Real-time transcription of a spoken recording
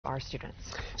our students.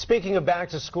 Speaking of back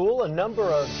to school, a number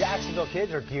of Jacksonville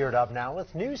kids are geared up now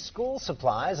with new school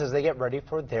supplies as they get ready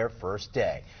for their first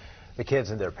day. The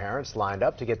kids and their parents lined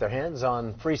up to get their hands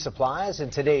on free supplies in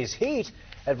today's heat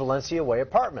at Valencia Way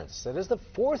Apartments. It is the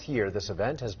 4th year this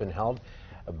event has been held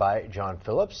by John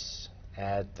Phillips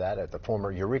at the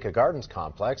former Eureka Gardens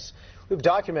complex. We've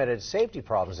documented safety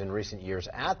problems in recent years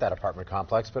at that apartment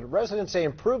complex, but residents say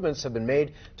improvements have been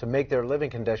made to make their living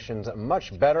conditions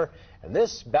much better, and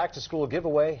this back-to-school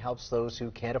giveaway helps those who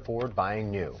can't afford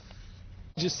buying new.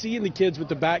 Just seeing the kids with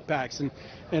the backpacks and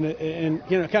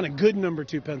you know, kind of good number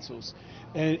 2 pencils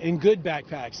and good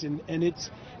backpacks, and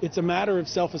it's a matter of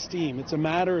self-esteem. It's a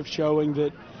matter of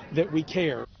showing that we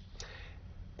care.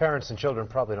 Parents and children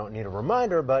probably don't need a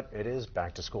reminder, but it is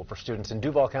back to school for students in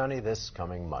Duval County this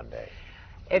coming Monday.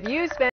 If you spend